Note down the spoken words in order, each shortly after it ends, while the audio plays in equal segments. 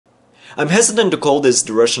I'm hesitant to call this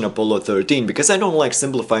the Russian Apollo 13 because I don't like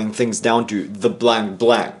simplifying things down to the blank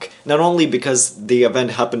blank. Not only because the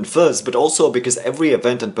event happened first, but also because every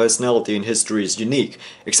event and personality in history is unique,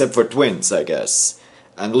 except for twins, I guess.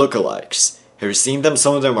 And lookalikes. Have you seen them?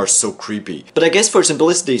 Some of them are so creepy. But I guess for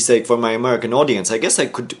simplicity's sake for my American audience, I guess I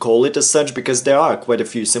could call it as such because there are quite a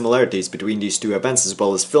few similarities between these two events as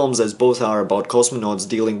well as films, as both are about cosmonauts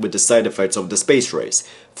dealing with the side effects of the space race.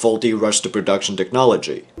 Faulty rush to production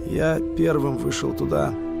technology. Я первым вышел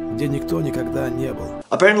туда, где никто никогда не был.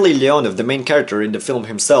 Apparently Leonov, the main character in the film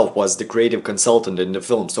himself, was the creative consultant in the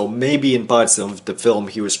film, so maybe in parts of the film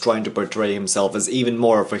he was trying to portray himself as even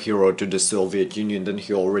more of a hero to the Soviet Union than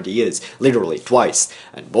he already is, literally twice,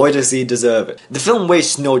 and boy does he deserve it. The film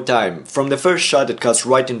wastes no time. From the first shot it cuts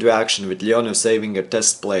right into action with Leonov saving a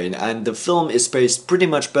test plane, and the film is paced pretty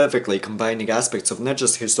much perfectly, combining aspects of not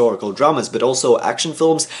just historical dramas but also action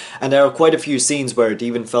films, and there are quite a few scenes where it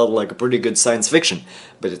even felt like a pretty good science fiction.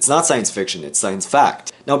 But it's not science fiction, it's science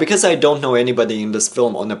fact. Now, because I don't know anybody in this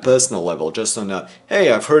film on a personal level, just on a,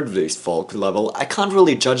 hey, I've heard of these folk level, I can't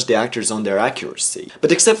really judge the actors on their accuracy.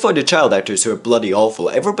 But except for the child actors who are bloody awful,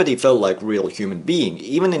 everybody felt like real human being,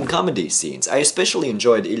 even in comedy scenes. I especially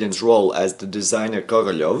enjoyed Ilin's role as the designer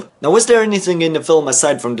Korolev. Now, was there anything in the film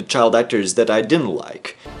aside from the child actors that I didn't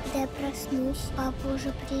like?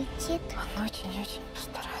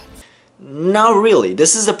 Not really,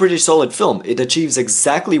 this is a pretty solid film. It achieves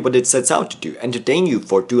exactly what it sets out to do, entertain you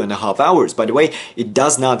for 2.5 hours. By the way, it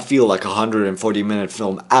does not feel like a 140-minute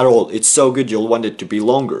film at all. It's so good you'll want it to be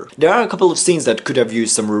longer. There are a couple of scenes that could have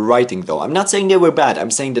used some rewriting though. I'm not saying they were bad,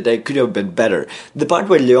 I'm saying that they could have been better. The part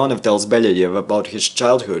where Leonov tells Belyayev about his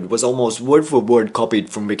childhood was almost word for word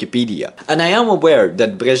copied from Wikipedia. And I am aware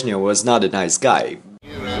that Brezhnev was not a nice guy.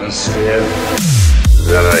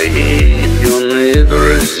 Дорогие юные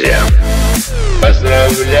друзья,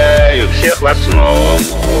 поздравляю всех вас с Новым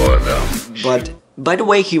годом. But by the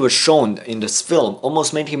way he was shown in this film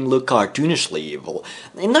almost made him look cartoonishly evil.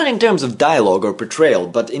 Not in terms of dialogue or portrayal,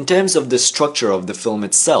 but in terms of the structure of the film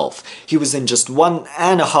itself. He was in just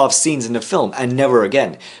 1.5 scenes in the film and never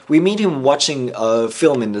again. We meet him watching a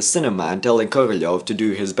film in the cinema and telling Korolev to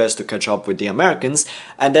do his best to catch up with the Americans,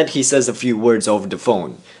 and then he says a few words over the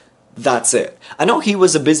phone. That's it. I know he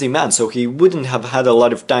was a busy man, so he wouldn't have had a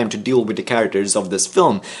lot of time to deal with the characters of this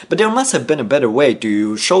film, but there must have been a better way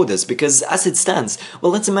to show this, because as it stands,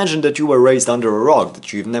 well, let's imagine that you were raised under a rock,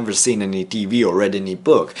 that you've never seen any TV or read any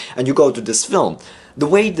book, and you go to this film. The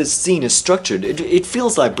way this scene is structured, it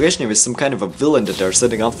feels like Brezhnev is some kind of a villain that they're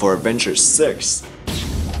setting up for Avengers 6.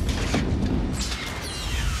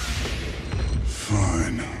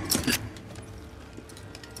 Fine.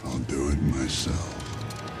 I'll do it myself.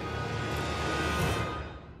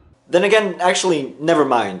 Then again, actually, never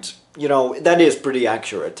mind. You know, that is pretty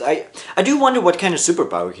accurate. I do wonder what kind of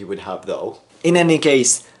superpower he would have, though. In any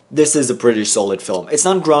case, this is a pretty solid film. It's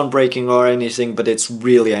not groundbreaking or anything, but it's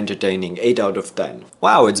really entertaining. 8 out of 10.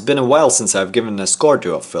 Wow, it's been a while since I've given a score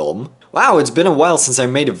to a film. Wow, it's been a while since I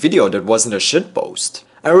made a video that wasn't a shitpost.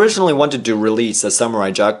 I originally wanted to release a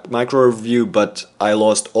Samurai Jack micro review, but I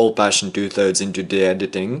lost all passion 2/3 into the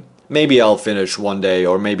editing. Maybe I'll finish one day,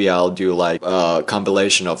 or maybe I'll do like a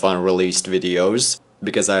compilation of unreleased videos,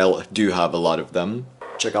 because I do have a lot of them.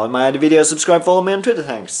 Check out my other videos, subscribe, follow me on Twitter,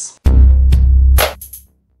 thanks!